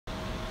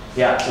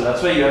Yeah, so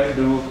that's why you have to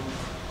do,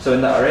 so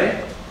in the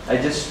array, I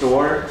just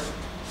store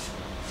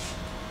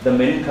the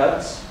min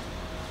cuts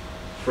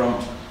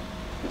from,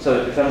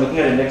 so if I'm looking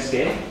at index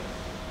k,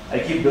 I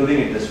keep building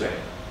it this way.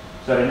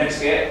 So at index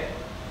k,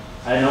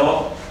 I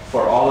know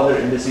for all other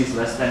indices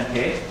less than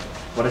k,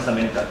 what is the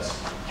min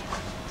cuts.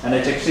 And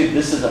I check to see if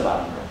this is a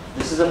palindrome.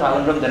 This is a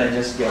palindrome, then I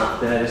just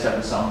have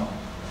to sum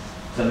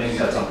the min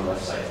cuts on the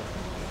left side.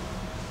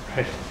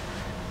 Right.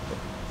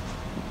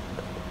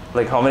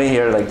 Like how many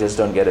here like just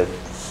don't get it?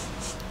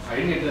 I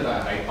didn't get the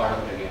right part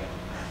of it again.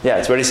 Yeah,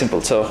 it's very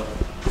simple. So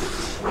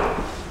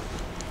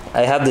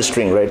I have this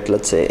string, right?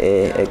 Let's say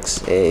A,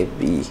 X, A,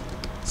 B,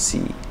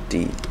 C,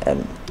 D,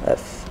 M,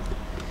 F,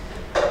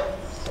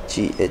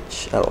 G,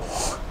 H, L.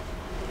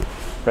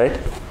 Right?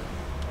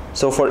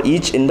 So for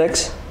each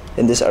index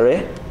in this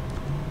array,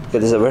 okay,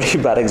 this is a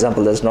very bad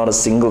example. There's not a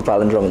single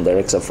palindrome in there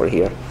except for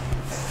here.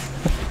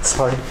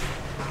 Sorry.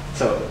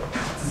 So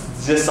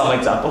it's just some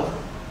example.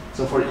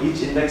 So for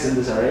each index in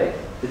this array,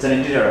 it's an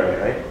integer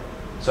array, right?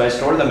 So I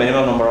store the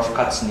minimum number of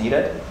cuts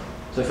needed.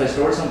 So if I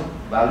store some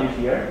value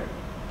here,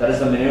 that is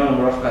the minimum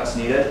number of cuts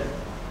needed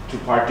to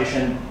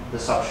partition the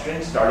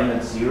substring starting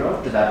at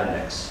 0 to that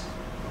index,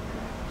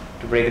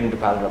 to break it into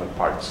palindromic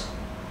parts.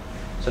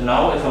 So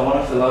now if I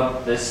want to fill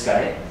out this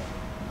guy,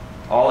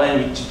 all I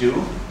need to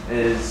do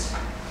is,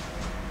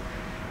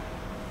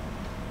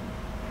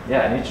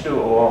 yeah, I need to do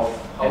O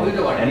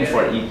of n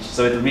for each.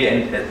 So it will be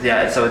n,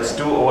 yeah, so it's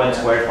 2 O n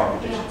squared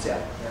computations,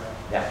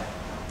 yeah.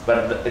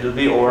 But it will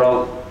be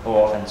overall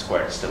O of n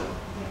squared still.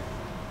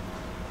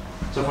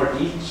 So for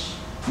each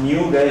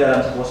new guy that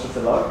I'm supposed to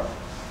fill out,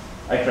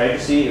 I try to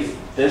see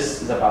if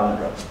this is a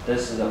palindrome,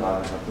 this is a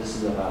palindrome, this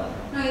is a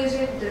palindrome. No, you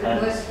said the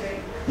reverse,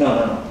 right?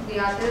 No. The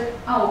other,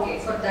 okay,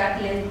 for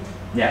that length.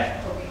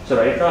 Yeah. Okay. So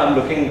right now I'm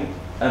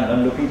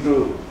looking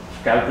to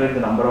calculate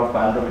the number of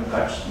palindromic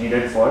cuts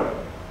needed for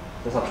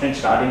the substring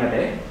starting at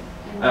A.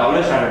 I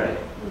always start at A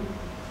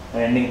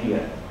and ending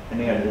here,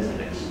 ending at this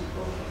index.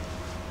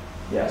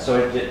 Okay. Yeah, so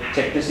it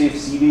check to see if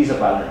CD is a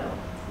palindrome.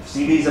 If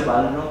CD is a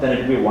palindrome, then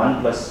it will be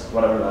 1 plus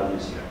whatever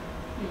values here,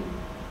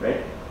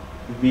 right?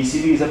 If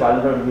BCD is a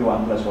palindrome, it will be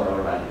 1 plus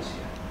whatever values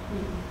here.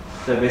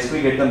 So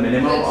basically get the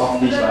minimum of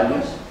these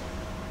values.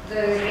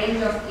 The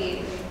range of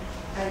k,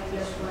 I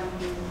plus 1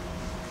 to.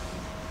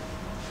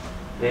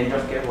 Range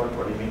of k,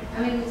 what do you mean? I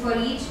mean for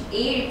each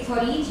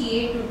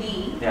A to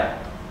D, Yeah.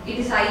 it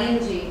is I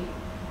and J.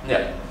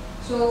 Yeah.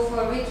 So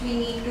for which we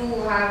need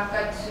to have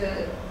cuts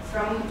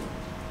from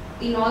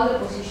in all the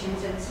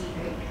positions and C,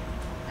 right?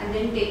 And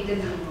then take the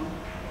minimum.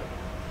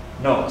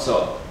 No,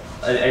 so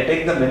I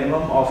take the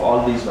minimum of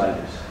all these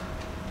values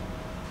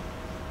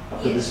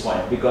up to this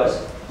point,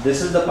 because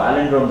this is the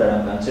palindrome that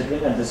I'm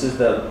considering and this is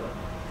the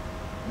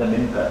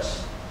min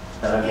cuts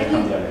that I get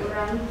from the array.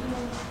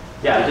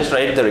 Yeah, I'll just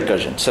write the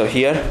recursion. So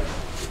here,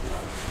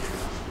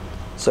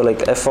 so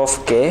like f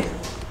of k,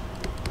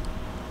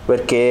 where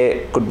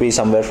k could be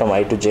somewhere from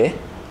I to j,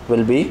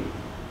 will be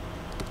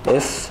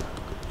if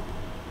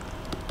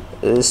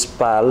is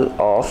pal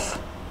of,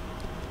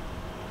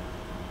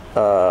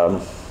 so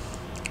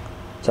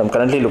I'm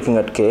currently looking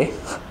at k.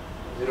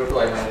 0 to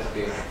I minus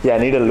k. Yeah, I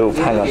need a loop.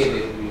 Hang on.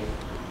 Basically.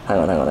 Hang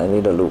on. I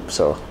need a loop.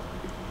 So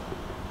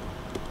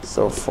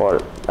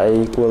for I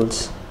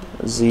equals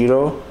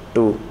 0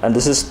 to, and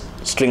this is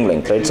string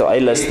length, right? So I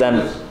less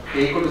than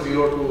k equals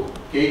 0 to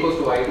k equals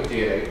to I to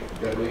j, right?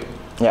 You are doing.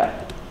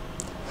 Yeah.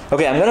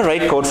 Okay, I'm gonna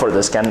write code for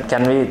this.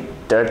 Can we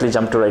directly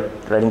jump to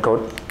writing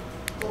code?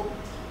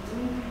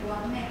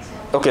 One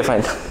example. Okay,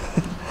 fine.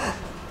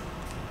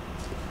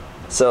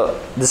 So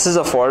this is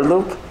a for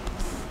loop.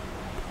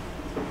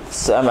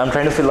 So I'm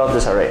trying to fill out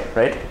this array,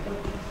 right?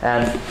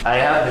 And I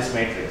have this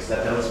matrix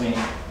that tells me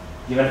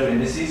given to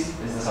indices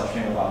is the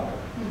substring of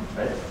palindrome,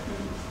 right?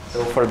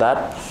 So for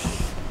that,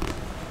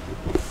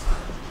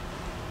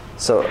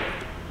 so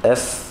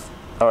f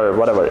or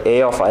whatever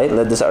a of I,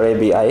 let this array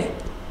be I,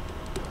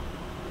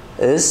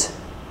 is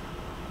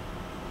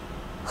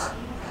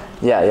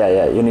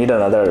yeah. You need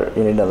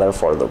another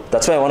for loop.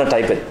 That's why I want to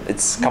type it.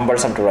 It's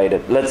cumbersome to write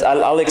it.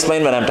 I'll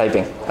explain when I'm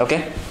typing.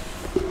 Okay.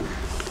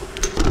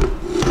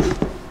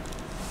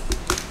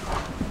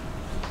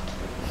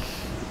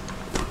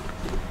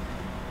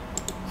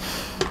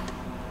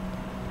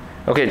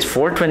 Okay, it's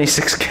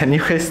 4:26. Can you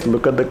guys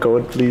look at the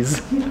code,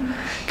 please?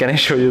 Can I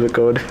show you the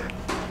code?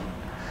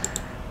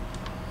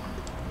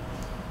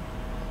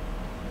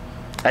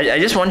 I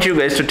just want you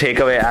guys to take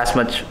away as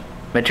much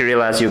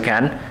material as you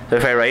can. So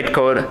if I write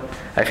code,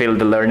 I feel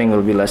the learning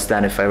will be less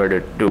than if I were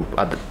to do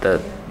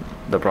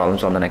the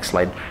problems on the next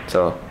slide.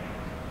 So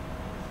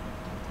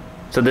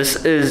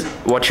this is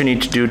what you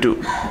need to do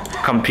to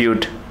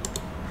compute,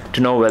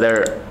 to know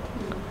whether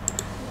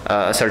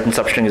a certain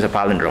substring is a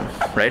palindrome,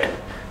 right?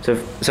 So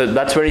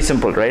that's very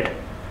simple, right?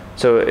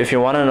 So if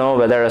you want to know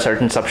whether a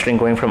certain substring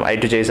going from I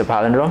to j is a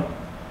palindrome,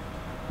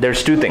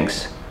 there's two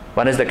things.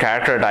 One is the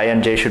character at I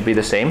and j should be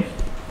the same,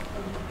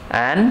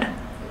 and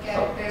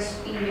Characters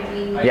in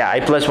between. yeah, I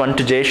plus 1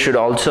 to j should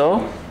also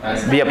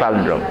be a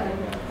palindrome,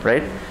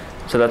 right?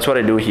 So that's what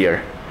I do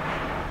here.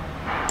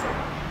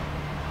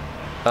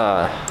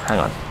 Hang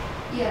on.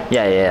 Yeah.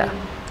 Yeah.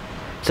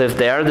 So if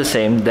they are the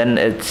same, then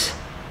it's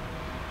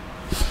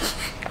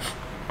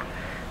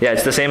yeah,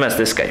 it's the same as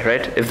this guy,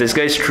 right? If this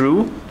guy is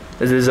true,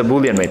 this is a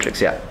Boolean matrix,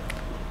 yeah.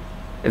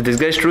 If this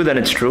guy is true, then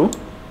it's true.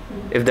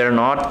 If they're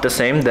not the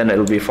same, then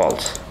it'll be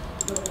false,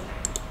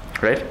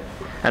 right?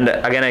 And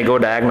again, I go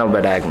diagonal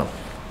by diagonal.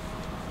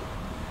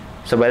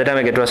 So by the time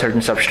I get to a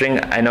certain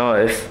substring, I know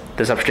if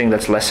the substring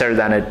that's lesser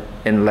than it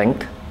in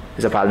length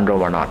is a palindrome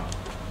or not.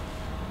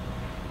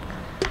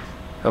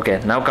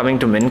 Okay, now coming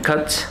to min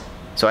cuts.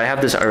 So I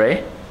have this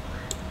array,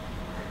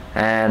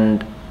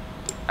 and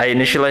I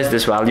initialize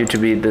this value to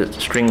be the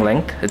string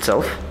length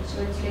itself.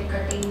 So it's like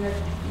cutting at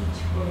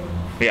each point.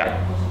 Yeah.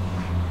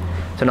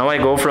 So now I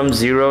go from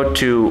 0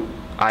 to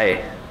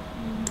I.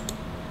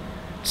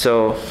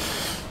 So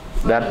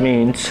that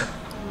means,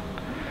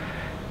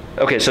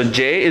 okay, so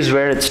J is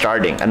where it's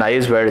starting and I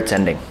is where it's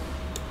ending.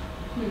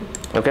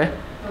 Okay?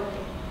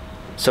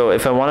 So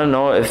if I want to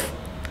know if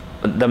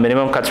the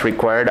minimum cuts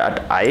required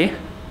at I,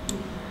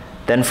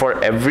 then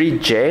for every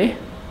J,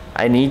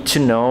 I need to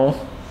know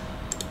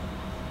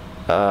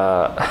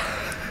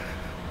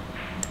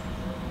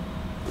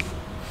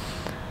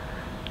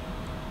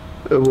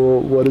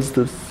what is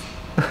this?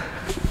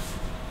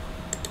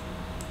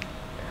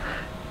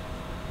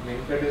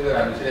 Min cut is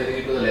I'm initializing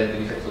it to the length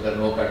reset so there are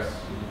no cuts.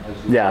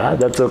 Yeah,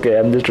 that's okay.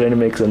 I'm just trying to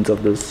make sense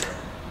of this.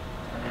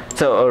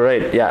 So,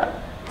 alright,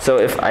 yeah. So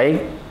if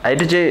I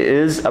to J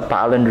is a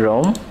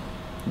palindrome,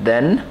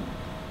 then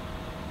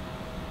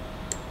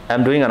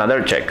I'm doing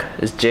another check.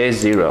 Is J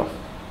 0?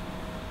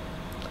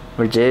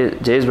 Where J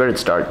is where it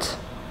starts.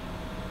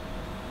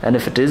 And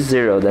if it is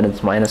 0, then it's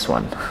 -1. So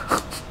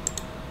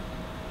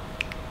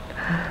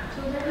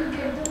that you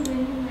get the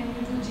min when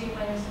you do J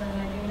minus 1.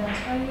 I think that's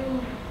why you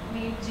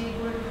made J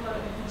equal to, for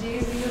if J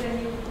is 0, then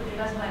you put it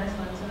as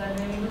 -1. So that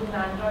when you do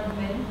mat dot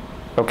min,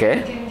 Okay.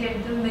 you can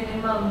get the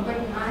minimum. But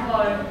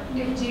For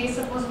if J is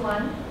suppose 1,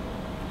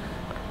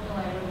 no,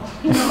 I don't know.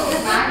 No,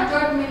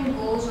 mat.min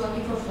goes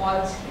only for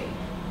false, right?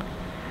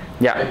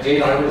 Yeah. And J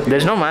not equal to 0.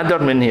 There's no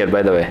math.min here,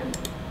 by the way.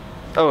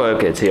 Oh,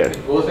 okay, it's here.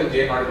 It goes like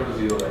J not equal to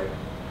 0, right?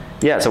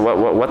 Yeah, so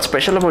what's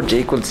special about J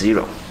equals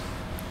 0?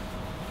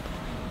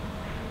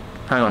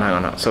 Hang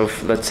on. So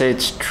if, let's say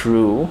it's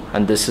true,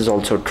 and this is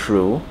also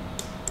true,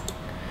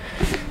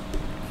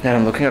 then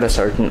I'm looking at a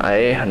certain I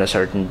and a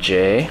certain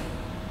J.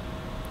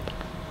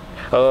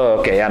 Oh,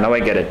 okay, yeah, now I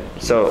get it.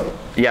 So,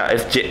 yeah,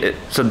 if J,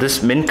 so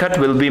this min cut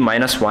will be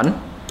 -1,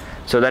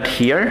 so that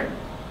here,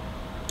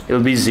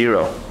 it'll be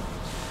 0.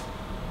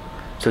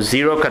 So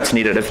 0 cuts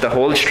needed. If the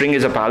whole string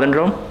is a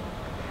palindrome,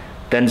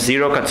 then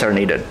 0 cuts are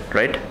needed,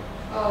 right?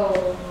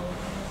 Oh.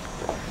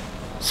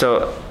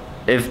 So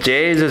if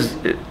J is,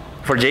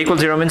 for J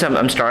equals 0 means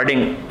I'm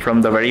starting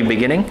from the very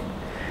beginning,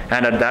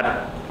 and at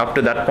that, up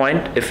to that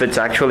point, if it's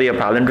actually a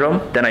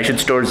palindrome, then I should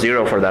store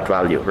 0 for that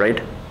value,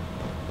 right?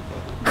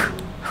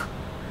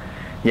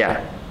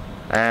 Yeah,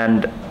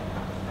 and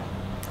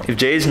if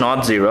J is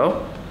not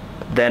 0,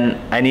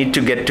 then I need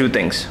to get two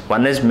things.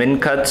 One is min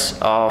cuts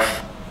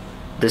of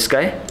this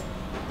guy,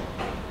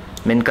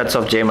 min cuts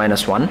of J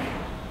 -1,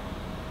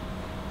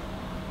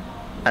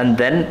 and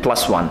then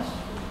 +1.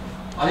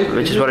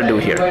 Which is what I do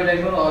here. By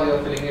diagonal, or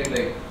you're filling it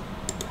like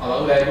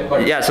along diagonal,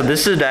 but Yeah, so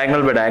this is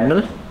diagonal by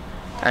diagonal,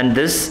 and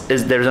this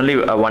is, there's only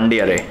a 1D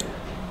array.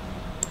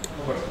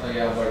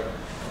 but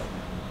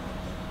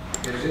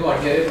you're using one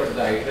array, but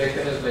the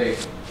iteration is like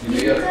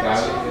you are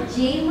traveling. J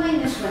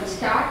 -1,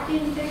 start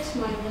index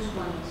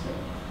 -1. So.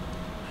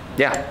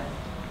 Yeah,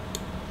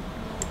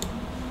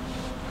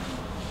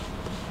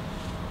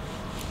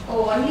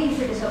 Oh, only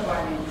if it is a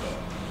palindrome.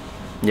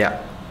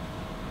 yeah.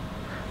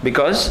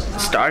 Because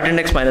start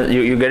index minus,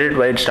 you get it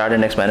by start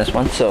index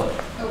 -1, so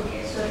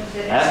Okay, so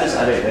the I have this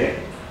array, right?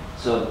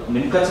 So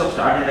min cuts of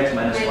start index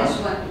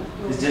 -1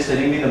 is just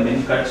telling me the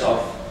min cuts of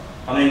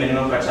how many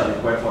minimum cuts are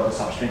required for the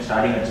substring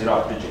starting at 0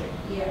 up to J.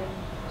 Yeah.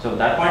 So at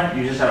that point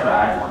you just have to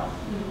add 1.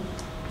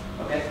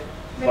 Okay?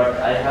 But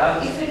I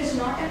have, If it is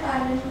not a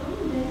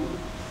palindrome, then.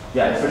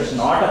 yeah, if it's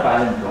not a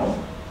palindrome,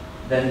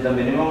 then the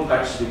minimum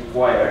cuts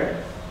required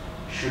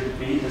should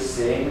be the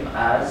same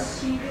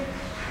as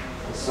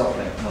the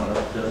something. No,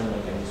 that doesn't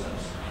make any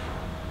sense.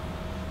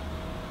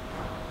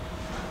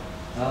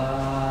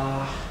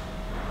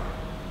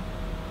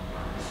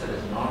 If it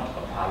is not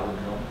a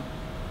palindrome,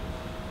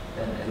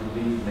 then it will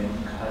be min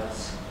cuts.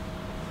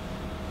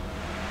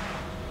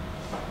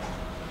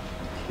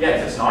 Yeah,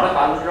 if it's not a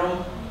palindrome,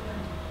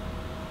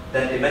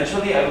 then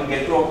eventually I will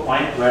get to a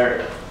point where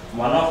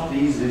one of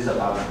these is a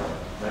palindrome,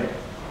 right?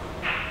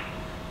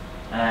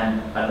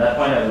 And at that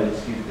point I will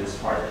execute this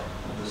part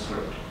of the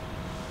script.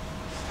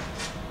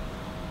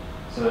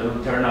 So it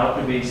will turn out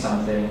to be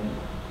something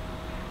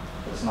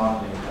that's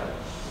not min cut.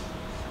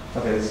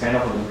 Okay, this is kind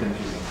of a little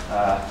confusing.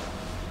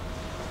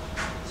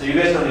 So you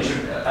guys probably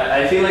should,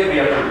 I feel like we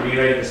have to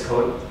rewrite this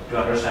code to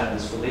understand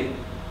this fully.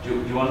 Do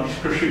you want me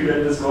to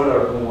rewrite this code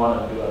or move on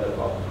and do other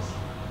problems?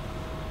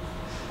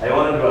 I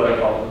want to do other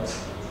problems.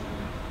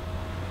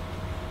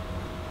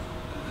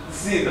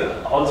 See,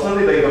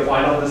 ultimately, like the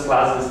point of this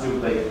class is to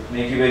like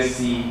make you guys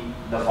see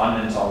the fun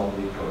in solving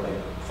leet code. Like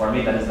for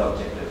me, that is the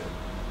objective.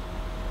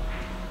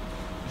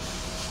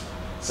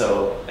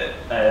 So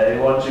I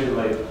want you to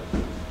like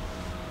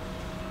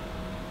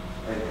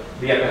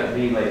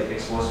be like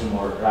exposed to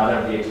more,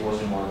 rather be exposed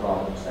to more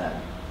problems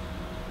than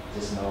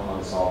just know how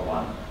to solve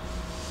one.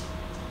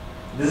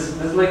 This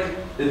is like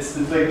it's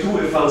like two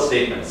if-else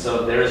statements.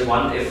 So there is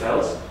one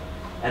if-else,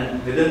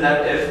 and within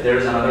that if there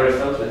is another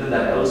if-else. Within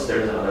that else there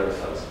is another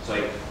if-else. So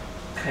I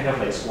kind of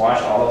like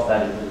squash all of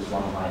that into this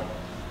one line.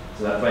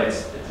 So that's why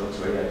it looks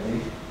very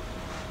ugly,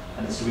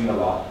 and it's doing a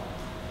lot.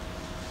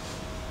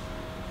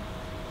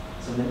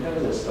 So then there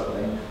is a stub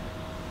length,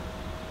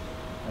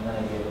 and then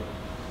I get.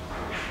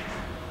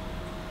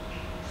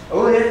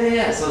 Oh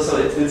yeah. So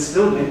it's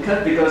still min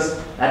cut because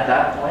at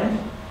that point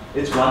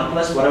it's 1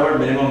 plus whatever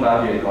minimum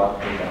value I got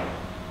right now.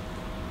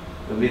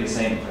 It will be the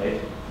same, right?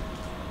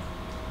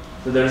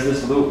 So there's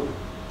this loop,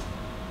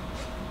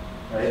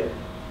 right?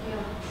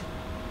 Yeah.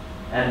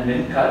 And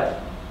min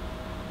cut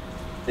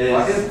is.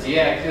 What is J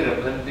actually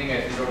representing?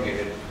 I still don't get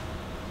it.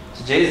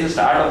 So J is the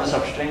start of the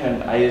substring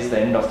and I is the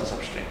end of the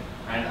substring.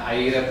 And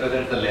I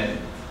represents the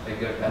length.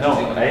 Like you're No,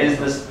 consisting I is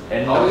this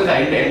end How of is the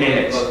I end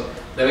index. because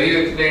the way you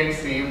explained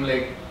seemed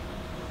like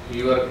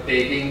you are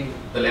taking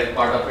the left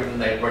part of it and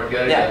right, but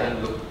here Yeah. it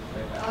doesn't look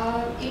like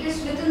that. It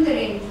is within the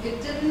range,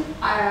 within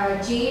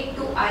J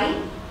to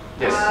I.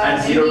 Yes,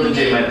 and 0 to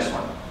J then minus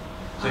 1.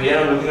 So here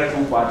I'm looking at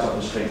two parts of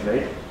the string,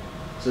 right?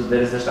 So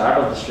there is the start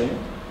of the string,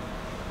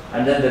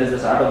 and then there is the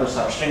start of the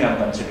substring I'm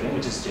considering,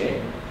 which is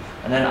J,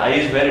 and then I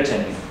is where it's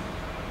ending.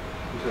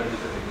 Which one is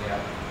the thing,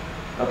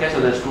 yeah. Okay, so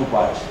there's two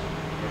parts.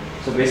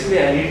 So basically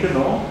I need to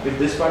know if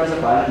this part is a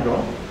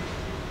palindrome,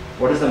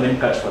 what is the min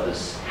cuts for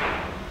this?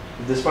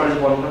 If this part is a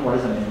palindrome, what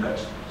is the min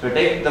cuts? So I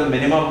take the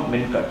minimum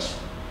min cuts,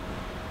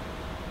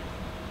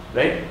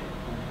 right?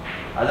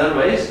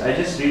 Otherwise, I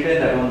just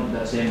retain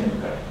that same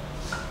min cut.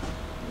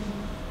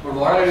 But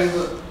what are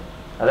you?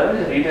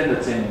 Otherwise, I retain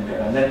that same min cut,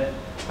 and then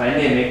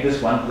finally I make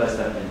this 1 plus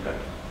that min cut.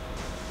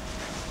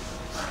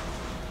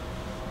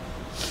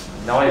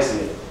 Now I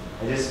see it.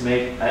 I just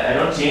make, I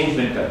don't change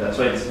min cut, that's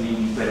why it's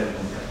being equal to min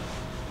cut.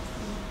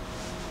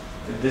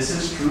 If this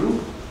is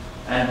true,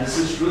 and this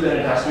is true, then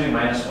it has to be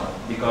minus 1,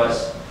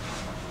 because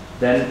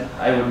then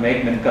I would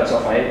make min cuts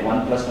of I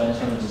 1 plus minus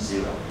 1, which is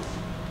 0.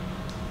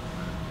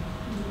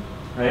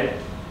 Right?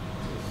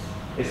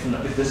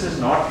 If this is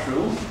not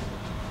true,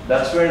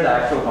 that's where the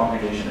actual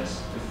computation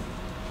is.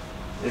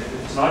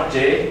 If it's not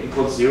J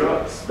equals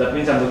 0, that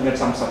means I'm looking at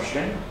some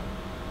substring,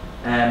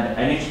 and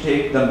I need to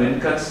take the min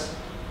cuts,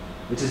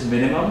 which is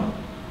minimum,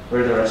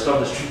 where the rest of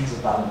the string is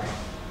a palindrome.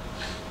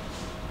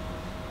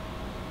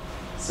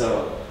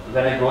 So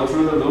when I go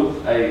through the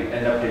loop, I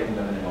end up taking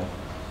the minimum.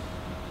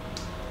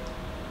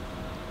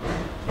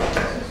 This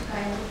is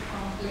kind of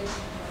complex.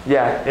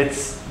 Yeah,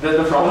 it's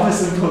the problem is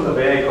simple. The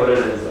way I code it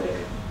is like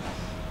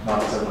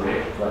not so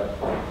great, but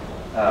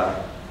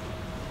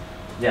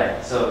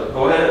yeah. So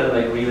go ahead and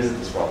like revisit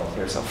this problem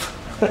yourself.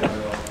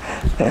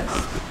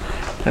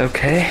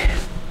 Okay.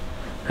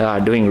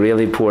 Doing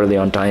really poorly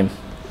on time.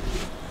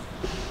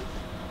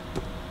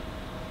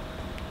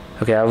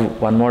 Okay, I have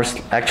one more.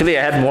 Actually,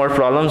 I had more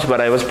problems, but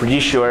I was pretty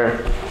sure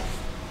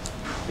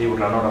we would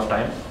run out of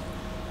time.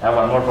 I have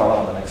one more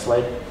problem on the next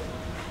slide.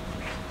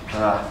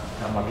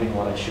 I'm wondering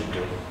what I should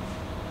do.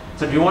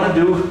 So do you want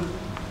to do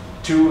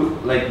two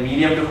like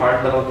medium to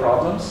hard level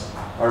problems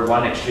or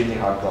one extremely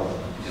hard problem?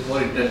 Which is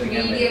more interesting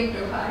and Medium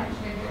to hard.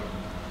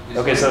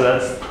 Okay, so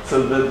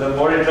the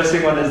more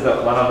interesting one is the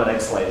one on the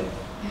next slide.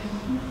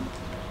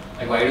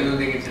 like why do you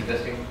think it's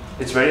interesting?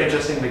 It's very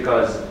interesting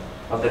because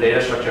of the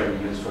data structure we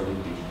use for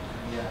DP.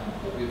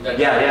 Yeah.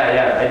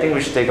 Yeah. I think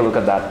we should take a look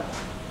at that.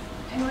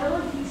 And what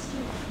about these two?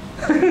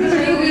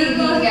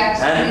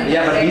 And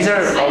yeah, but these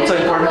are also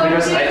important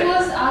because It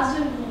was asked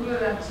in Google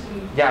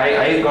actually.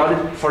 I got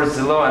it for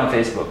Zillow and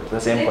Facebook, the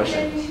same Then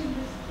question. we should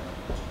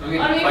Okay,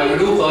 Or maybe if I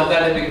do first that,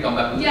 then we can come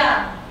back to this.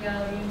 yeah.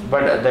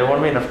 But there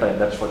won't be enough time,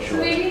 that's for So sure.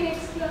 maybe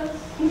next class.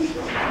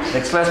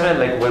 Next class, man,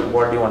 like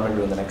what do you want me to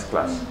do in the next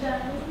class?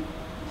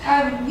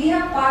 We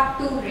have part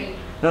 2, right?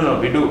 No,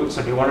 we do.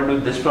 So do you want to do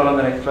this problem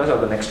in the next class or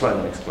the next one in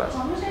the next class?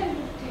 How much time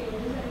did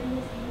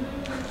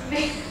it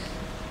take?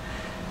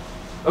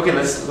 Okay,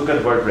 let's look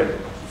at word break.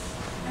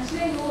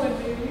 Actually, I know it.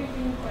 Maybe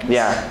points.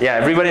 Yeah,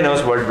 everybody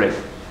knows word break.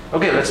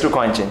 Okay, let's do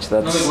coin change.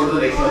 No, That's we'll go to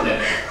the next one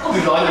then.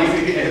 It's all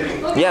easy.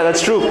 Okay. yeah,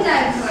 that's true.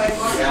 I've heard.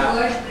 What is Yeah.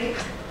 word break?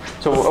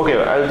 So okay,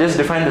 I'll just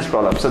define this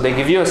problem. So they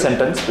give you a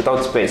sentence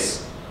without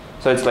space.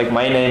 So it's like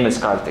my name is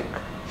Karthik.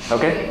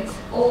 Okay?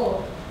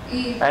 Oh.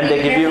 And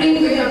they give you- referring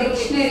to the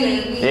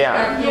dictionary. we Yeah.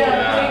 have to-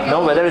 Yeah.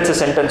 No, whether it's a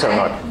sentence or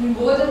not. And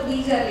both of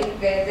these are like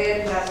where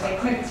they're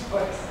like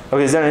experts.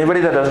 Okay, is there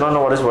anybody that does not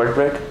know what is word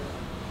break?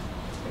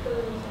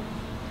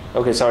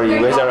 Okay, sorry, you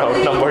guys are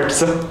outnumbered.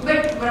 So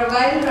But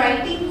while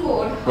writing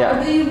code, Yeah.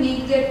 how do you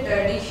make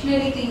that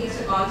dictionary thing is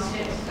a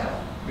constant stuff?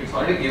 It's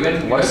already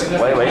given. Why should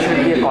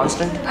it be a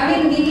constant? I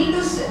mean, we need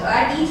to,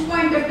 at each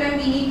point of time,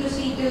 we need to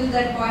see till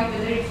that point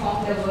whether it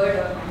formed a word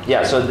or not.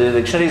 Yeah, so the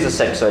dictionary is a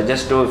set, so I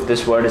just do if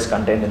this word is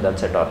contained in that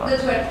set or not.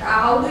 That's what,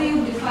 how do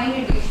you define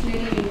a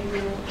dictionary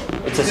when you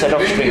It's a set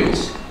of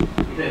strings.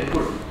 It's an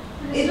input.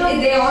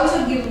 They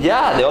also give.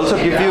 Yeah, they also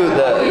give you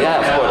the, yeah,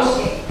 of course.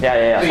 Okay.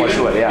 Yeah, So for even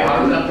sure, if you yeah.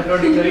 have to construct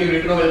a dictionary, you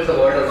need to know whether it's a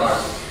word or not.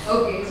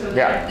 Okay, so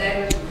Yeah. that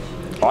was the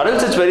question. Or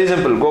else it's very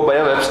simple. Go buy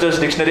a Webster's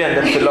dictionary and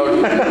then fill out.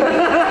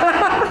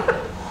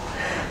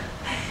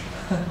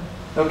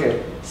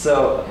 Okay,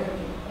 so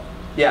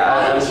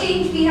yeah. Coin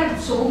change, we have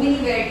so many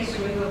varieties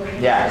to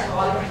incorporate. Yeah. That's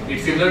all.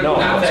 It's similar No,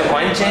 to knapsack. so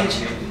coin change.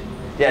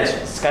 Yeah,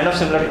 it's kind of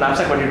similar to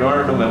knapsack, but you don't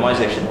have to do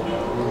memoization.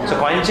 So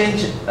coin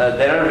change,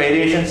 there are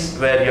variations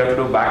where you have to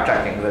do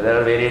backtracking, where there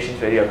are variations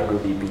where you have to do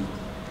DP.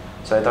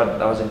 So I thought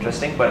that was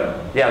interesting, but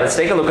yeah, let's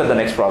take a look at the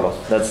next problem.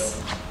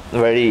 That's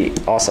very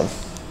awesome.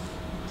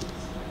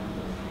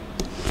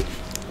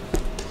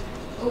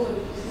 Oh,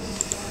 this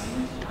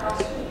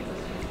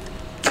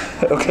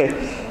is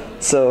Okay,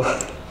 so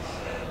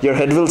your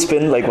head will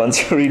spin like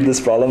once you read this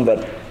problem,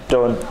 but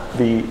don't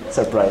be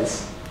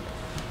surprised.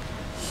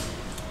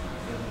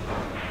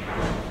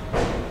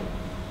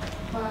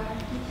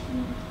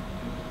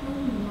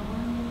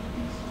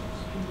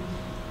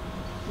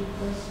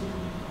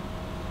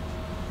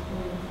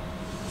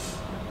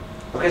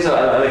 Okay, so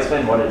I'll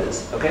explain what it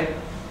is, okay?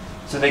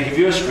 So they give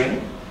you a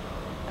string,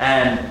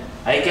 and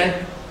I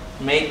can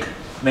make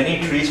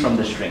many trees from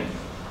the string.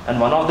 And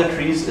one of the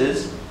trees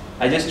is,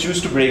 I just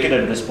choose to break it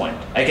at this point.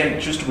 I can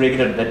choose to break it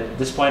at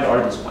this point or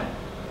this point.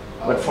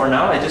 But for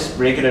now, I just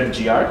break it at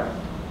GR.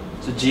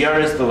 So GR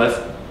is the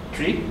left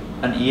tree,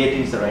 and EAT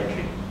is the right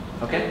tree,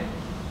 okay?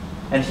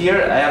 And here,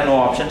 I have no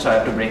option, so I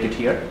have to break it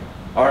here.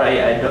 Or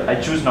I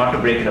choose not to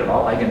break it at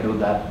all. I can do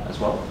that as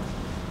well.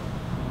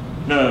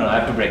 No, I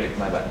have to break it,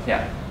 my bad,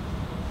 yeah.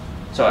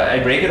 So I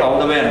break it all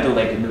the way until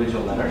like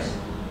individual letters.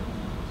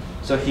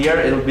 So here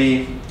it'll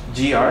be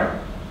GR,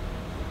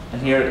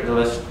 and here the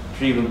left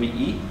tree will be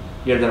E,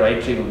 here the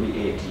right tree will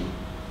be AT.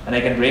 And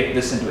I can break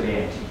this into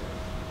A and T.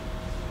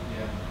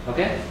 Yeah.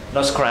 Okay?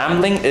 Now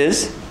scrambling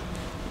is,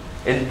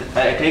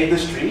 I take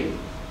this tree,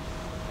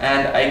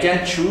 and I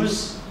can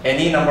choose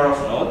any number of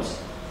nodes,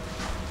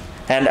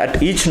 and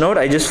at each node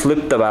I just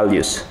flip the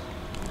values.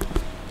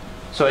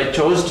 So I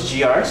chose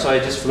GR, so I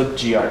just flipped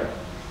GR.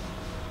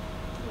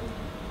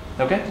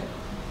 Okay?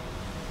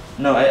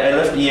 No, I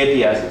left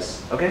EAT as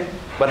is. Okay?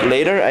 But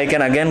later I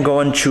can again go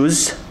and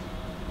choose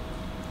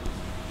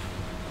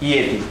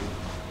EAT.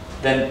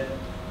 Then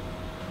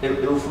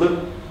it'll flip.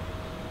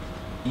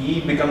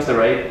 E becomes the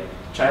right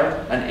child,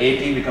 and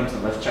AT becomes the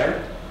left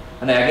child.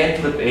 And I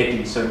again flip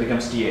AT, so it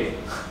becomes TA.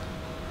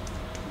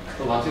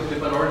 So once you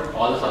flip a node,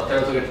 all the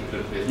subtypes also get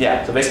flipped.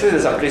 Yeah, so basically the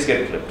subtrees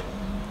get flipped.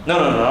 No,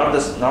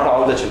 not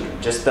all the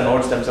children, just the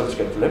nodes themselves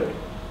get flipped.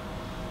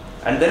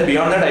 And then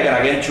beyond that, I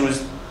can again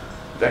choose,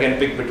 I can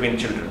pick between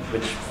children,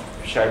 which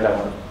child I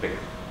want to pick.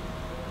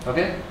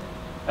 Okay?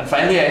 And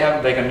finally, I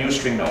have like a new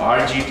string now,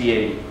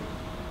 RGTAE.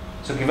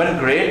 So given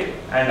grade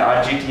and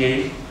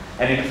RGTAE,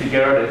 I need to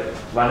figure out if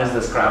one is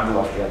the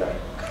scramble of the other.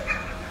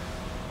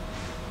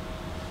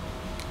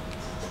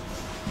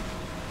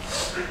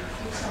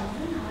 If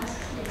someone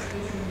asks like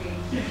this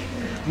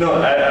in the No,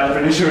 I'm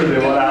pretty sure they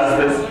won't ask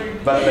this.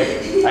 But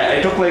like,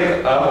 I took like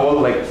a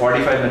whole like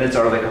 45 minutes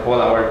or like a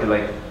whole hour to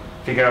like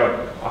figure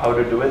out how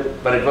to do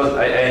it. But it was,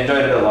 I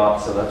enjoyed it a lot,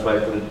 so that's why I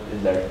put it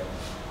in there.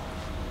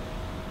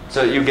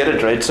 So you get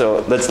it, right?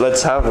 So let's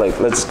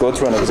go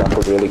through an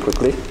example really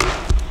quickly.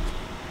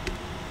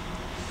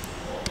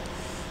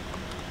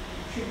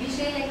 Should we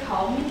say like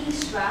how many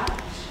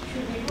swaps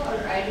should we do,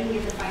 or I didn't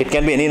get the final? It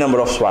can be any number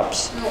of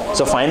swaps. No,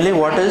 So okay. finally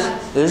what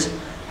is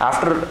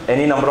after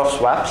any number of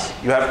swaps,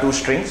 you have two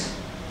strings.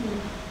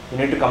 You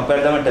need to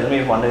compare them and tell me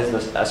if one is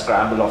a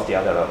scramble of the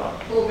other or not.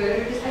 Oh, whether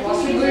it is I think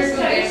possible we to just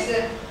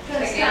get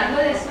the Scramble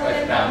second. S1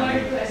 and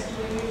convert to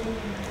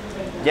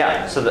S2.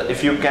 Yeah, so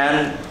if you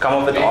can come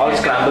up with all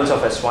scrambles of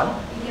S1,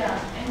 Yeah,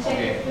 and check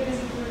Okay. if it is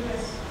equal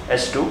to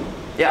S. S2,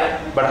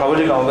 yeah, but how will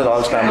you come up with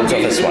all scrambles of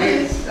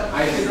S1?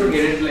 I still don't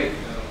get it like.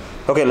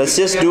 Okay, let's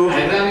just do,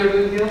 Anagram you're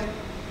doing here?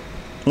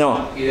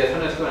 no, Is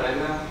S1 S2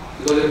 anagram?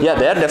 Because yeah,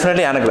 they are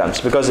definitely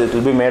anagrams because it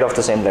will be made of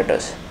the same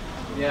letters.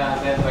 Yeah,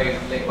 then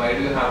why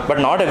do you have? But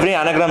not every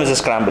anagram is a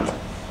scramble.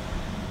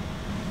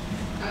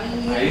 I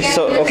mean, you can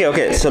So just-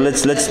 okay, so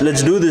let's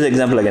do this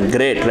example again.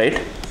 Great, right?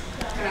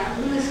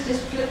 Scramble is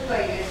just flip,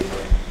 I guess.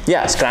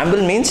 Yeah,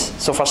 scramble means,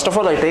 so first of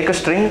all I take a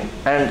string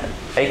and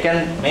I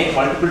can make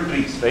multiple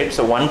trees, right?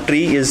 So one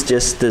tree is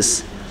just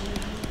this.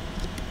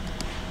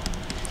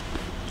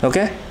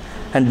 Okay?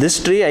 And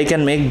this tree I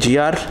can make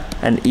GR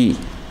and E.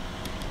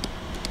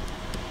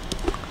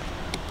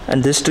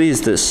 And this tree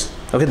is this.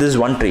 Okay, this is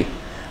one tree.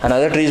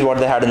 Another tree is what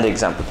they had in the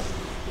example.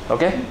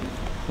 Okay?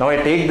 Now I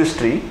take this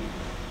tree.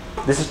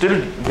 This is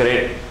still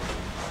great.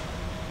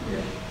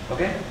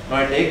 Okay? Now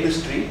I take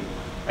this tree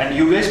and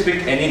you guys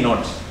pick any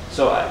nodes.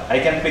 So I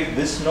can pick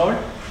this node,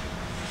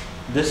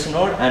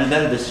 and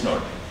then this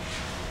node.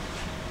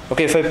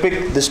 Okay, if I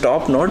pick this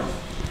top node,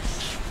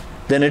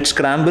 then its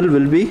scramble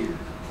will be,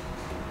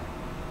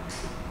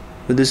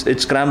 with this,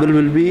 its scramble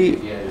will be,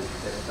 Yes,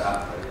 that's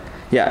right.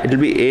 yeah, it will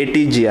be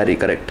ATGRE,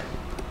 correct.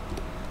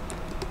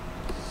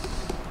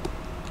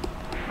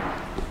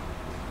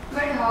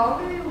 But how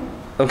do you?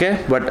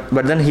 Okay,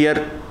 but then here,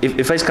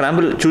 if I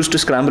choose to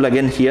scramble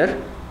again here,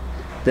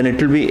 then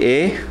it will be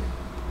A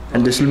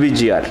and this will be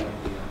GR.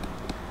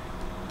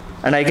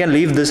 And I can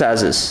leave this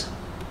as is.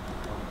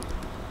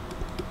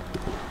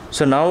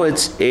 So now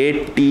it's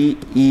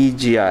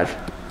ATEGR.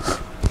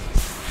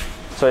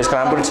 So I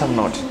scrambled some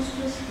nodes.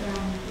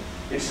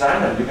 It's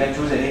random. You can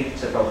choose any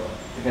set of.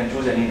 You can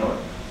choose any node.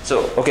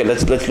 So okay,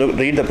 let's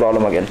read the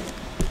problem again.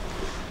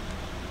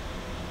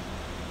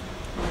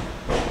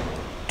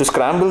 To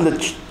scramble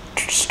the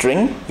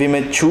string, we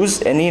may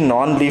choose any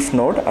non-leaf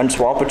node and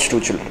swap its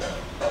two children.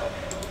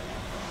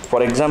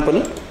 For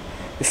example,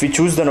 if we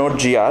choose the node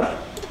GR,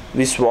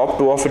 we swap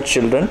two of its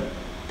children.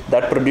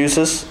 That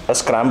produces a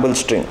scramble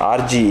string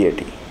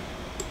RGEAT.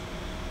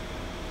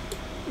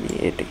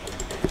 EAT.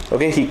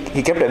 Okay,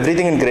 he kept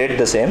everything in grade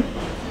the same,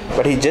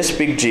 but he just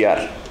picked GR.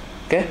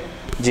 Okay,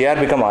 GR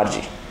become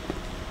RG.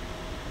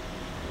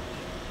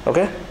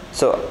 Okay,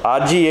 so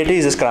RGEAT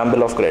is a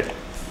scramble of grade.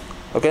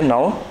 Okay,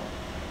 now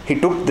he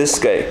took this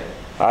guy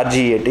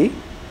RGEAT.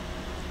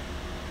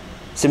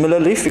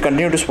 Similarly, if we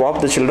continue to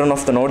swap the children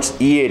of the nodes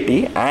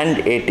EAT and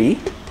AT,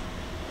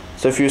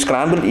 so if you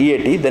scramble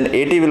EAT, then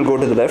AT will go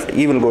to the left,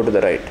 E will go to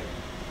the right.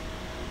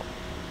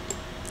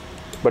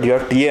 But you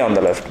have TA on the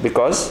left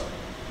because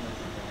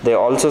they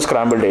also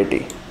scrambled AT.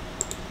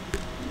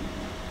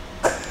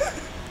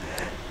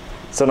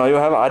 So now you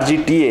have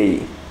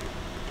RGTAE.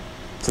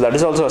 So that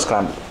is also a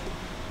scramble.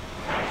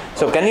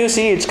 So can you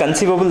see it's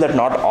conceivable that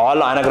not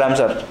all anagrams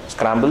are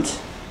scrambles?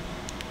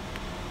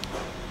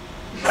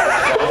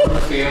 The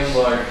same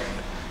word.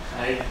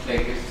 And it's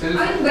like it's still.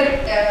 I mean, but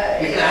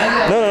It's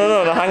an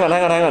No, hang on.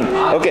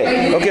 Okay,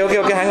 hang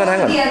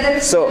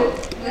on. So,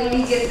 will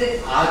we get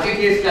this? RKT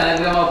is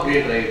anagram of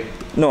grade, right?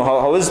 no,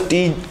 how is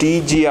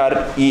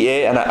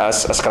TGREA and a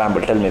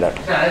scramble? Tell me that.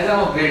 It's an anagram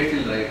of grade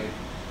still, right?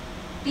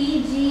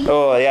 TG.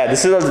 Oh yeah,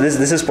 this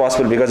is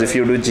possible because if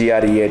you do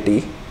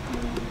GREAT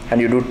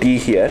and you do T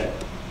here,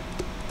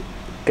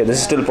 okay, this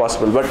is still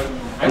possible. But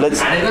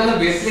let's Anagrams are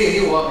basically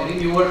any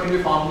new word can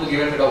be formed from a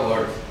given set of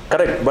words.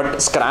 correct.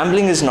 But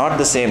scrambling is not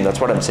the same. That's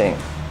what I'm saying.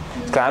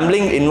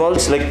 Scrambling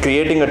involves like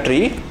creating a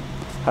tree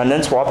and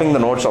then swapping the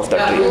nodes of that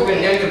Yeah, tree.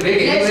 you can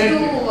break Let's any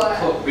do. word.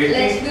 So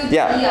basically, Let's do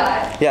Yeah.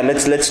 GR. Yeah,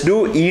 let's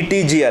do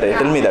ETGRA.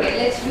 Tell me that. Okay,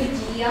 let's do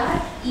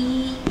GR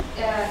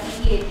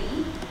EAT.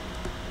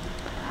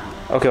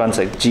 Okay, one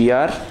sec.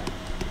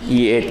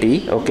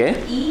 GREAT. Okay.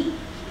 E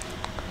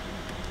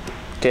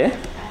Okay.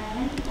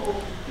 and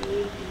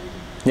OAT.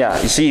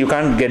 Yeah. You see, you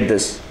can't get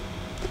this.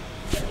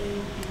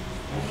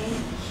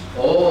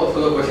 oh,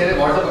 so the question is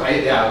what's the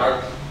I'm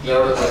not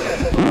clear about the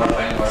question. So not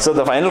fine, but So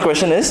the final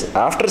question is,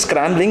 after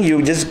scrambling,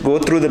 you just go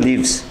through the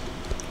leaves,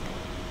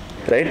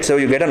 right? So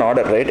you get an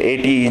order, right?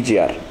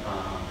 ATEGR.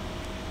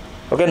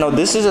 Okay, now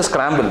this is a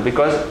scramble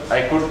because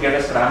I could get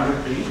a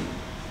scrambled tree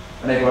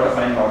and I got a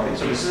final order.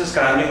 So this is a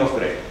scrambling of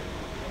grade.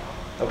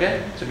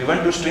 Okay, so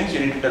given two strings, you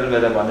need to tell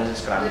whether one is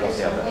a scramble of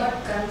the other.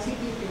 Somewhat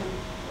consecutive.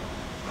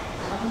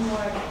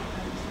 Somewhat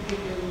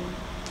consecutive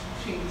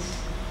strings.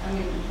 I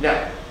mean,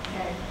 Yeah,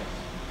 characters.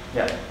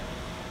 yeah,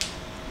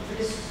 If it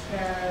is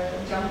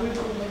jumbled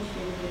too much,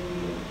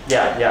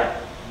 then yeah.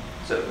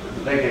 So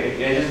like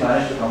I just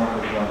managed to come up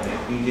with one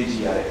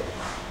ETGRA.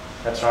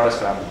 That's not a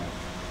scramble.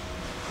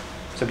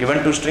 So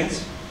given two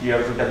strings, you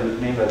have to tell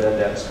me whether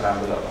they are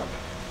scrambled or not.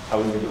 How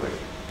will we do it?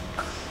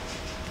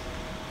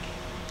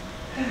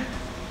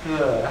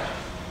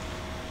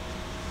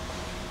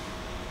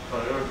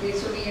 Okay,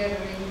 so we are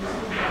using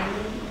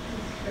binary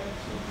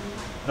construction.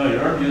 No, you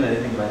don't use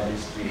anything by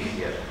these three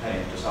here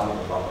to solve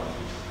the problem.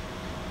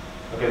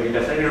 Okay, we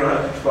definitely don't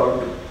have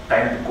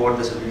time to code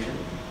the solution,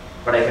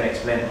 but I can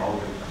explain how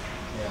to.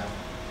 yeah.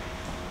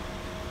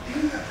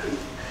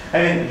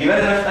 I mean, given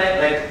enough time,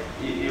 like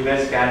you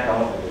guys can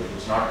come up with it.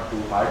 It's not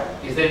too hard.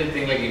 Is there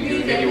anything like We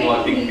individually you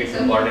definitely think need it's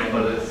some important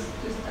for this?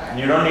 to start. And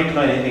you don't need to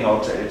know anything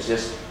outside. It's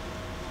just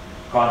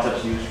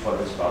concepts used for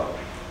this problem.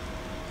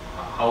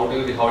 How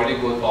did you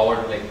go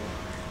forward? Like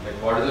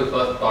what is your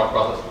first thought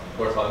process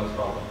for solving this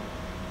problem?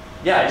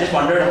 Yeah, I just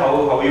wondered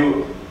how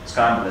you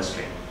scramble the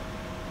string.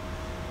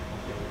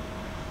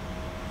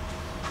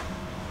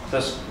 So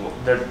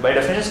by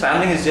definition,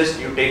 scrambling is just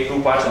you take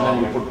two parts and then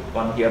you put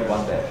one here,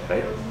 one there,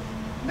 right?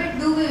 But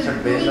do we So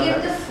based on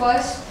get that- the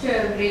first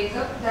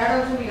breakup? That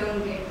also we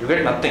don't get. You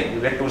get nothing. You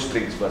get two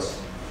strings first.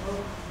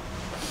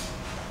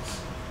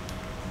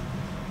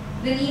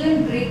 Then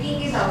even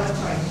breaking is our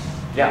choice.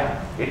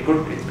 Yeah, it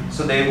could be.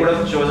 So they could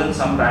have chosen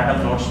some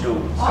random nodes to Or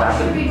should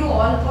scramble. we do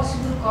all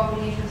possible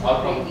combinations Or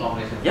of breaking?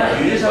 combination? Yeah,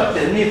 you just have to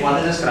tell me if one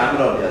is a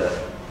scramble or the other.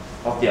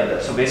 Of the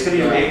other. So basically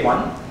you take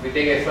one, We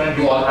take X1 and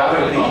you do all have a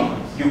possible tree,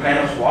 combinations. you kind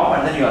of swap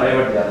and then you arrive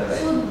at the other,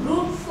 So right? the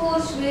brute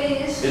force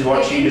way Is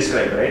what she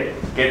described,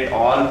 right? Get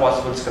all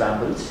possible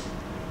scrambles.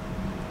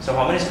 So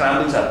how many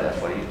scrambles are there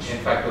for each? In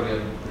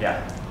factorial.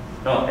 Yeah.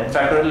 No, n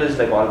factorial is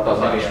like all Oh,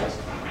 sorry, combinations.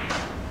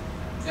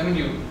 I mean,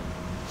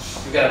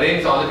 you can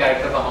arrange all the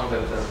characters among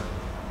themselves.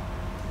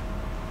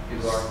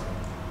 Is what?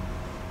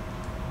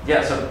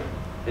 Yeah, so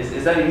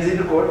is that easy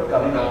to code?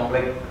 Coming No.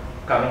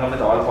 up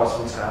with all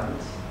possible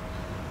scrambles?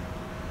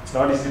 It's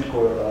not easy to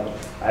code at all.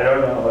 I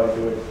don't know how to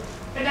do it.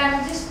 But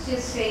I'm just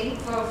saying,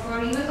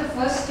 for even the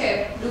first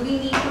step, do we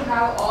need to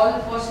have all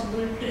the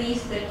possible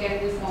trees that can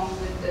be formed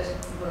with this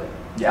word?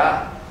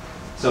 Yeah.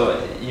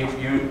 So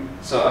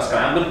so a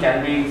scramble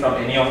can be from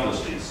any of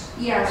those trees.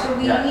 Yeah, so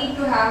we Yeah. need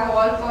to have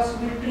all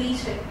possible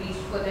trees at least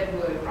for that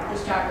word to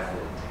start off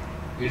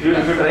with. If you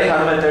try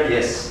her method,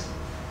 yes.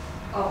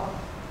 Oh,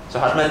 So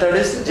her method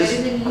is So there just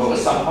is an go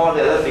easy- somehow or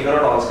the other figure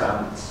out all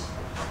scrambles.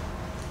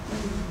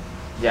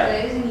 Yeah.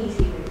 there is an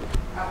easy way,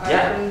 apart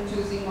Yeah. from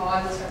choosing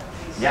all the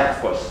sub-trees. Yeah,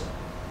 of course.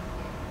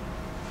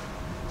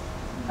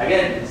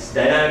 Again, it's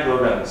dynamic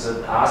programming.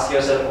 So ask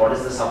yourself, what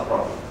is the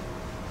subproblem?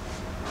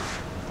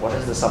 What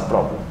is the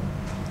subproblem?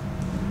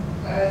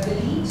 The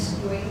leaves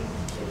going.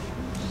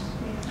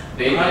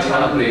 They might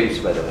want to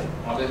break. by the way.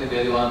 Obviously,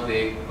 they want to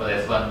break for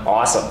S1.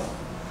 Awesome.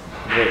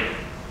 Great.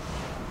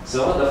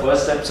 So the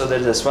first step, so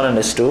there's S1 and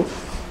S2.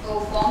 So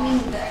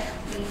forming that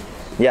tree.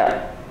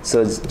 Yeah.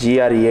 So it's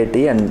GREAT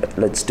and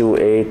let's do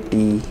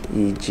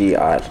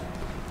ATEGR.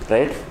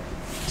 Right?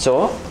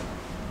 So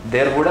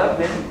there would have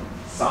been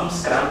some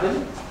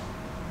scramble.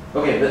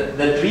 Okay,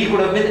 the tree could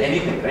have been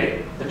anything,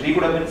 right? The tree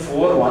could have been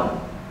 4, 1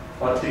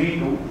 or 3,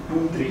 2,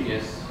 2, 3.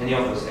 Yes. Any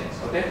of those things.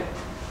 Okay?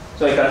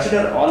 So I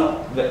consider all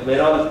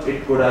where all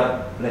it could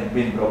have like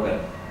been broken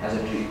as a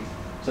tree.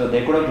 So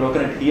they could have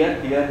broken it here,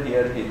 here,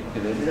 here, here. Okay,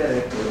 where did I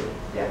write it?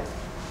 Yeah.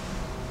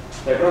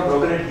 They could have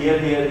broken it here,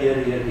 here,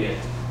 here, here, here.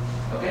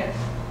 Okay?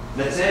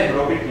 Let's say I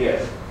broke it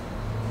here.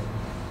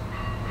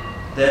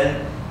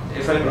 Then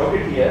if I broke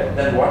it here,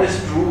 then what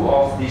is true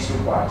of these two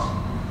parts?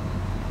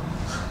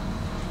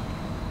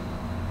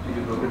 If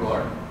you broke it,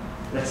 what?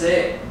 Let's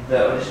say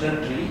the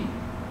original tree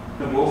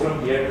to go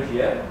from here to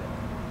here,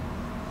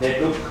 they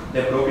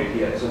broke it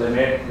here. So they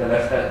made the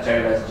left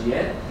child as GR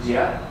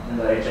and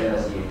the right child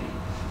as EAT.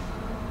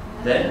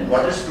 Then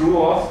what is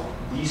true of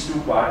these two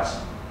parts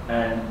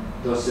and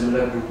those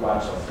similar two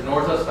parts of The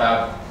nodes are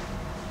swapped.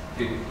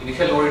 The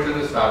initial node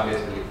itself is swapped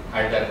basically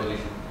at that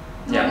position.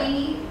 No, Yeah. we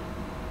need.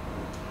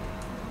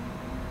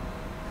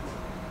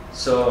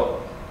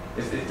 So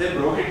if they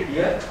broke it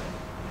here,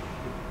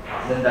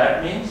 then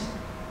that means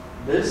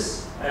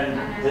this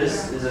and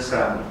this is a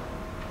scramble.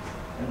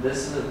 And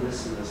this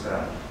is a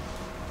scramble.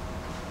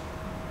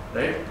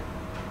 Right?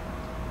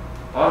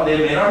 Or they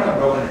may not have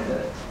broken it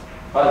there.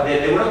 Or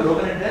they would have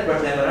broken it there,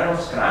 but they may not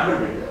have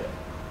scrambled it there.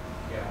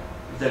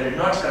 Yeah. If they did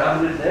not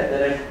scramble it there,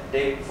 then I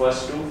take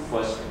first two.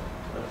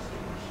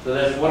 So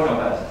there's 4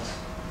 comparisons.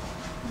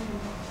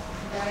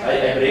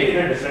 I break it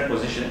at different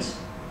positions,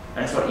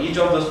 and for each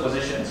of those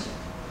positions,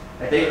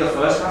 I take the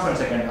first half and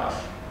second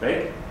half,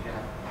 right?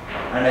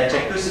 Yeah. And I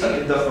check to see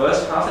if the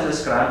first half is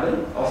a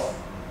scramble of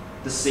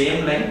the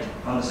same length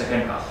on the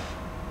second half.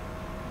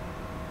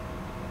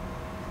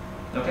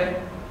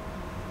 Okay?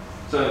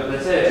 So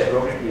let's say I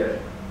broke it here.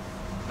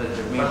 But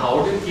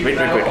how do you keep Wait,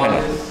 track of all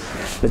hang on.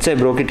 this? Let's say I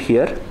broke it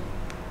here.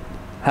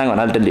 Hang on,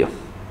 I'll tell you.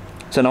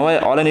 So now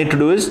all I need to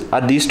do is,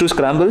 are these two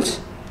scrambles?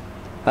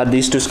 Are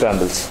these two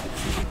scrambles?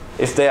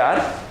 If they are,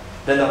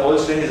 then the whole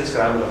string is a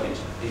scramble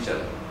of each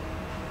other.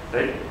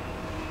 Right?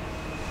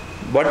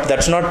 But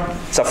that's not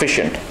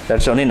sufficient.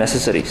 That's only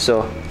necessary.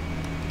 So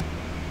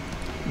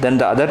then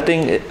the other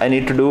thing I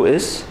need to do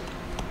is,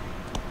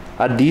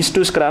 are these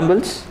two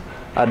scrambles?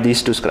 Are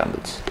these two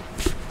scrambles?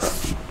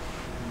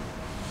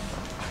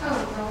 Oh,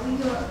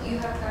 now you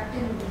have cut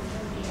in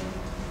differently.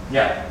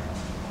 Yeah.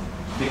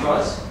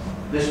 Because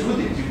there's two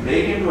things. You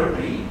break into a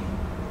tree,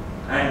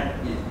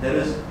 and there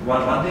is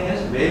one thing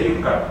is where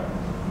you cut,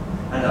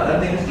 and the other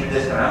thing is did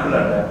they scramble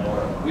at that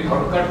or We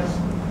have to cut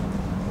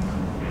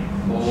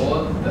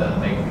both the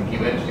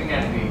given string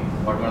and the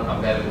what you want to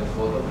compare with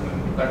both of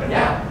them. You cut it.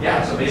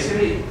 yeah. So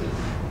basically,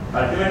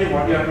 ultimately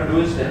what you have to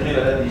do is tell me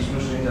whether these two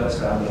strings are a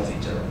scramble of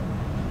each other.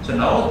 So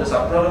now the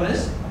subproblem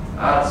is,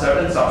 are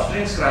certain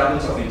substrings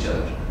scrambles of each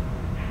other?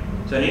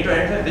 So I need to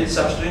identify which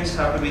substrings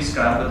have to be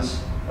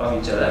scrambles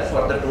of each other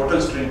for the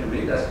total string to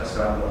be a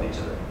scramble of each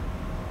other.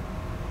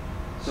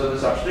 So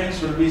the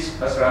substrings will be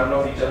a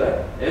scramble of each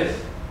other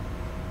if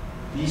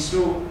these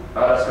two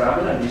are a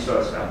scramble and these two are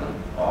a scramble,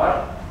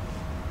 or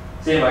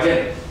same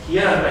again,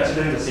 here I am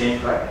considering the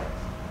same cut,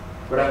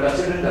 but I am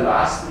considering the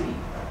last three,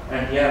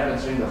 and here I am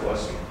considering the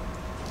first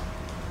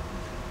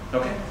two.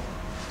 Okay?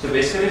 So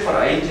basically for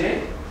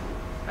ij,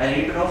 I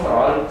need to know for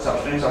all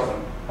substrings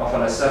of a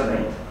lesser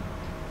length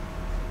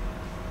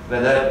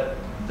whether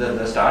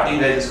the starting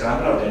guy is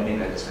scramble or the ending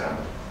guy is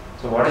scramble.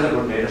 So what is a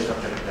good data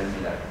structure to tell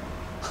me that?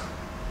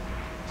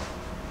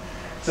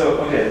 So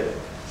okay,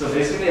 so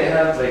basically I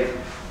have like,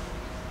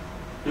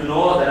 to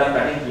know that I'm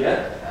cutting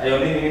here, I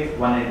only need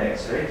one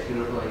index, right?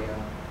 0 to I.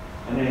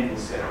 I only need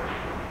this guy.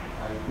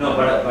 No,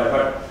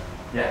 but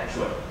yeah,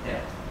 sure,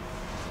 yeah.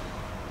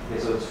 Okay,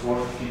 so it's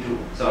 452.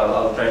 So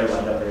I'll try to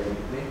wind up very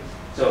quickly.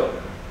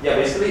 So yeah,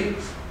 basically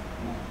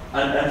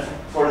And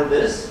for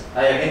this,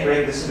 I again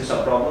break this into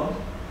subproblems.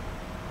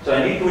 So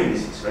I need two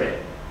indices, right?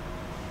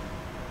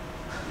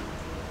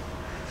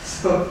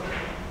 So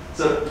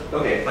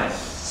okay, fine.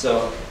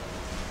 So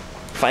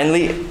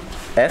finally,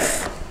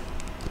 F,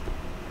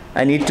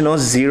 I need to know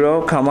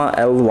 0,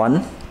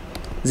 L1,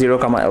 0,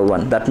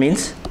 L1. That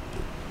means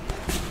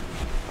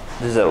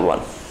this is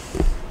L1,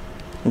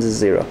 this is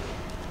 0.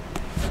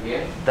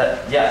 Again?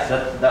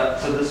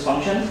 So this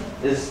function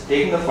is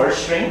taking the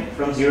first string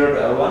from 0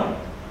 to L1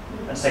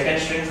 and second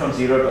string from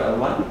 0 to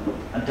L1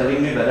 and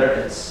telling me whether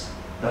it's,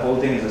 the whole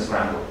thing is a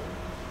scramble,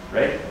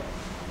 right?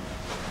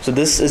 So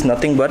this is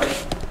nothing but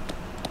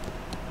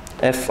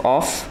f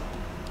of,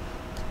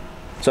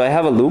 so I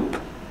have a loop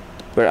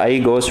where I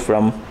goes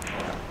from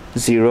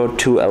 0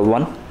 to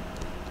L1.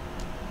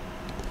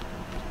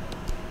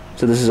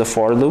 So this is a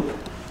for loop,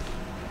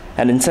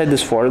 and inside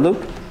this for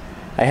loop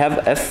I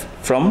have f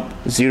from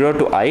 0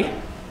 to I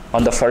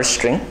on the first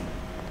string,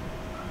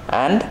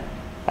 and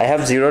I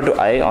have 0 to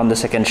I on the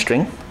second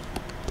string.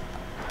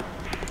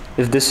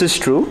 If this is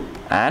true,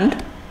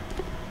 and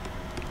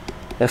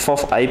f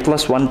of I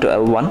plus 1 to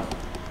L1,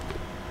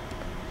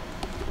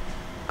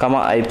 comma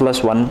I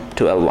plus 1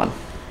 to L1.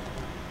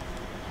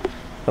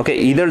 Okay,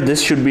 either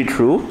this should be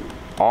true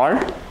or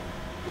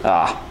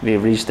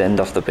we've reached the end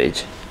of the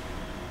page.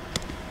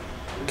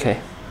 Okay.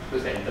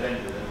 Just enter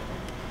into that.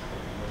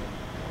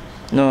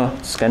 No,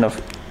 it's kind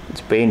of,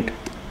 it's paint.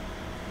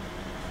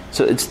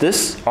 So it's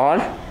this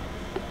or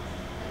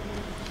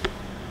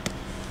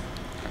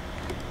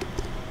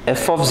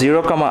f of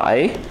 0 comma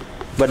I,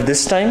 but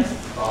this time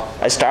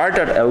I start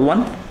at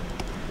L1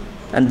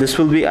 and this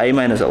will be I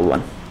minus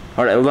L1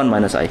 or L1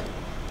 minus I.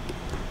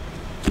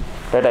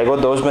 Right, I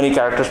got those many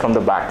characters from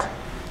the back.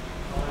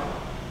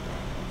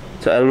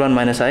 So L1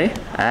 minus I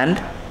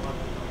and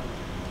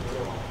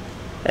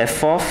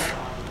f of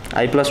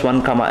I plus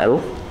 1 comma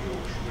L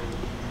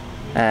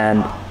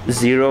and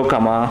 0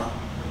 comma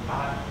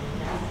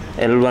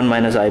L1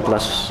 minus I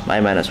plus I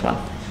minus 1.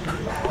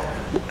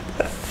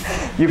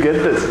 You get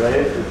this,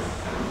 right?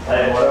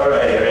 Whatever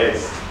I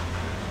erase,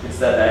 it's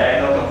the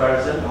diagonal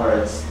comparison or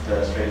it's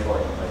the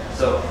straightforward comparison.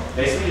 So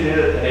basically you need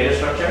a data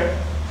structure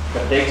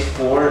that takes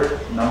 4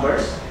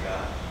 numbers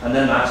and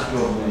then maps it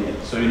to a Boolean.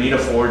 So you need a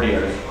 4D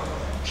array.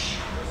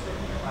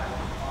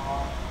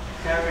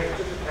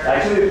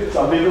 Actually,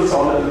 some people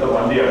solve it with a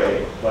 1D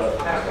array,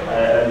 but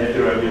I need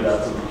to review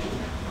that solution.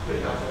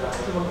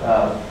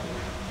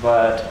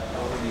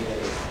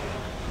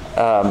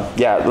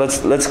 Yeah,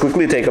 let's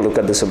quickly take a look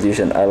at the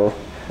solution.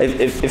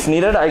 If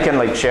needed, I can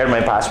like share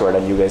my password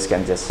and you guys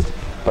can just,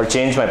 or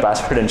change my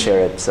password and share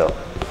it, so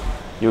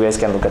you guys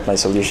can look at my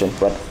solution.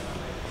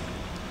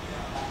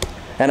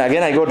 And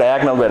again, I go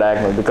diagonal by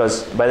diagonal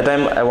because by the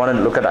time I wanted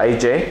to look at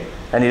ij,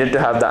 I needed to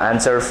have the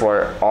answer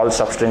for all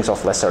substrings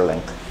of lesser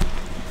length.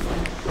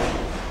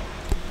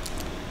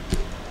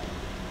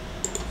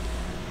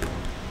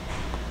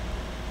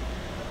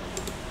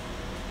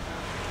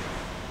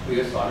 We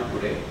just solved it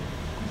today.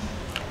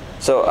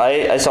 So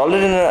I solved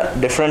it in a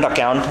different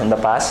account in the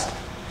past,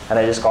 and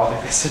I just copy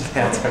pasted the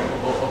answer.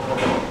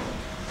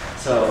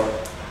 So,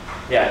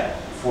 yeah,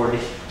 40.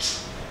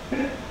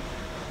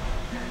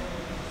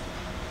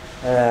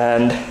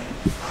 And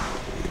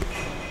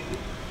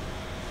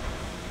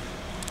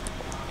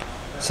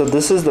so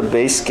this is the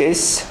base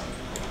case.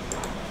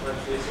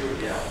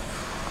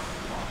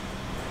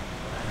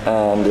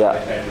 And yeah.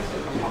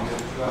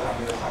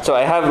 So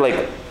I have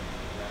like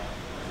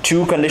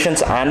 2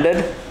 conditions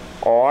ANDed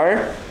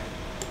or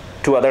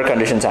 2 other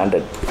conditions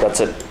ANDed. That's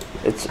it.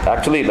 It's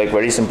actually like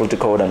very simple to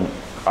code and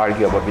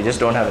argue about. We just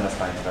don't have enough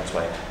time, that's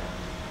why.